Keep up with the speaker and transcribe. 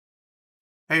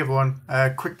Hey everyone,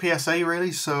 quick PSA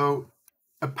really. So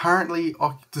apparently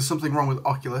there's something wrong with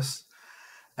Oculus.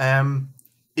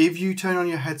 If you turn on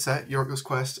your headset, your Oculus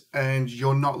Quest, and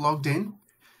you're not logged in,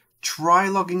 try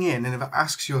logging in, and if it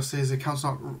asks you or says the account's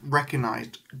not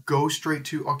recognized, go straight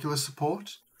to Oculus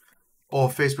support or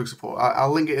Facebook support.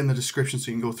 I'll link it in the description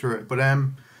so you can go through it. But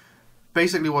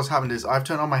basically what's happened is I've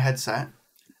turned on my headset,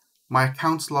 my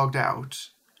account's logged out,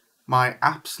 my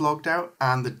app's logged out,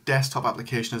 and the desktop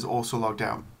application is also logged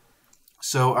out.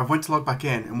 So I went to log back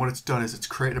in, and what it's done is it's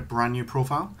created a brand new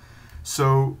profile.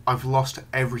 So I've lost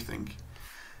everything.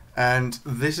 And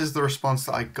this is the response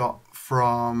that I got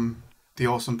from the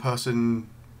awesome person,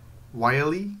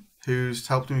 Wiley, who's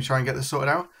helped me try and get this sorted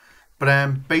out.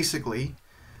 But basically,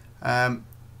 at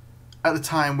the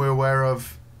time, we're aware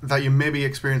of that you maybe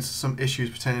experienced some issues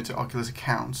pertaining to Oculus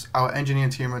accounts. Our engineering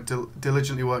team are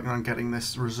diligently working on getting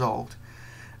this resolved.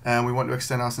 And we want to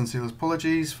extend our sincere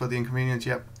apologies for the inconvenience.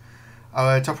 Yep.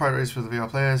 Our top priority is for the VR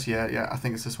players. Yeah, I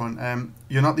think it's this one.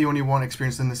 You're not the only one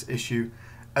experiencing this issue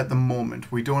at the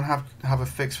moment. We don't have a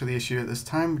fix for the issue at this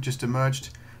time. It just emerged.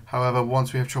 However,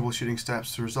 once we have troubleshooting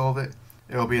steps to resolve it,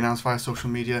 it will be announced via social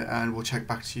media, and we'll check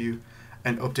back to you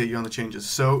and update you on the changes.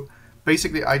 So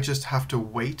basically, I just have to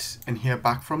wait and hear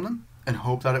back from them and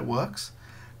hope that it works.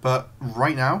 But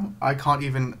right now, I can't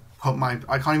even plug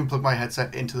my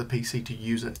headset into the PC to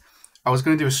use it. I was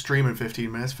going to do a stream in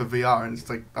 15 minutes for VR, and it's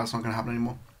like, that's not going to happen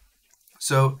anymore.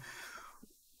 So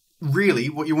really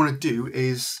what you want to do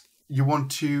is you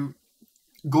want to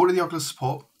go to the Oculus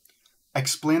support,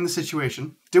 explain the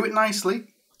situation, do it nicely.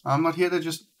 I'm not here to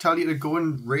just tell you to go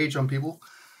and rage on people.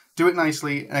 Do it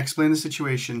nicely and explain the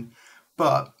situation.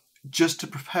 But just to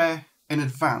prepare in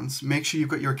advance, make sure you've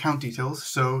got your account details.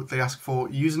 So they ask for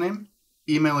username,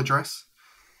 email address,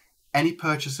 any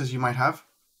purchases you might have.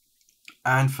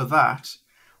 And for that,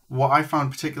 what I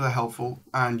found particularly helpful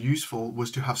and useful was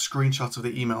to have screenshots of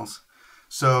the emails.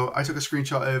 So I took a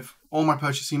screenshot of all my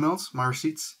purchase emails, my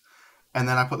receipts, and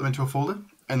then I put them into a folder.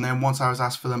 And then once I was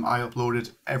asked for them, I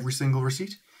uploaded every single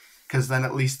receipt, because then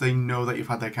at least they know that you've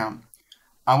had their account.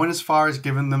 I went as far as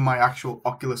giving them my actual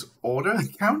Oculus order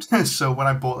account. So when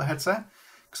I bought the headset,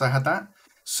 because I had that.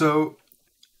 So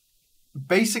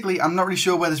basically, I'm not really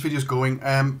sure where this video is going.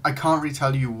 I can't really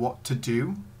tell you what to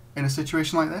do in a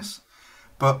situation like this,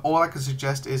 but all I can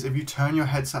suggest is if you turn your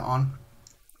headset on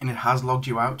and it has logged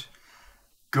you out,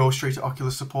 go straight to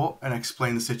Oculus support and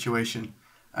explain the situation.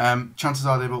 Chances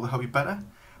are they'll be able to help you better.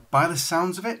 By the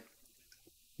sounds of it,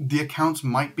 the accounts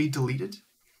might be deleted,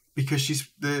 because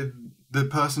the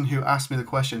person who asked me the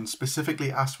question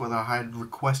specifically asked whether I had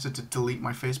requested to delete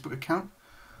my Facebook account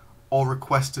or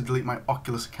request to delete my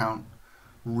Oculus account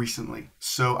recently.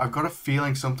 So I've got a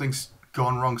feeling something's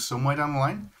gone wrong somewhere down the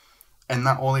line, and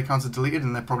that all the accounts are deleted,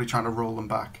 and they're probably trying to roll them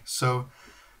back. So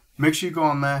make sure you go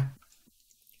on there,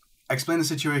 explain the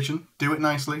situation, do it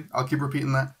nicely. I'll keep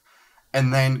repeating that,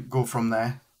 and then go from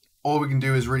there. All we can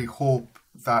do is really hope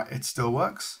that it still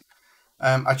works.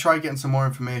 I tried getting some more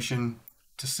information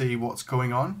to see what's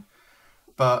going on,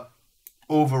 but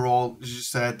overall, as you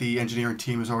said, the engineering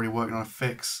team is already working on a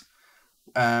fix.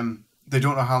 They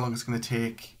don't know how long it's going to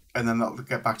take, and then they'll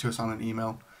get back to us on an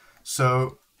email.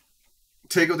 So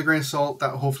take it with a grain of salt,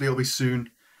 that hopefully it'll be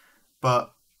soon.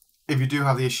 But if you do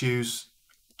have the issues,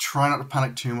 try not to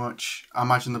panic too much. I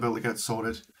imagine they'll be able to get it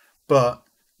sorted. But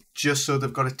just so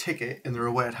they've got a ticket and they're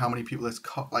aware of how many people it's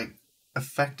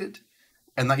affected,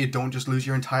 and that you don't just lose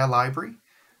your entire library,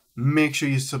 make sure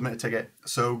you submit a ticket.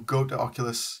 So go to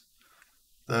Oculus,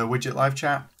 the widget live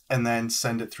chat, and then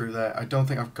send it through there. I don't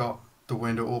think I've got the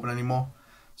window open anymore,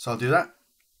 so I'll do that.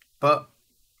 But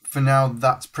for now,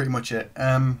 that's pretty much it.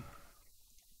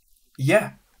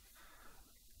 Yeah,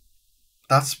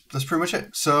 that's pretty much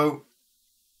it. So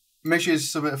make sure you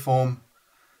submit a form.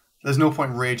 There's no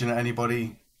point raging at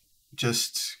anybody.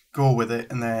 Just go with it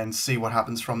and then see what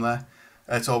happens from there.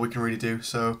 That's all we can really do.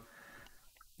 So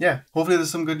yeah, hopefully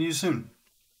there's some good news soon.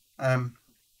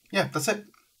 Yeah, that's it.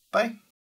 Bye.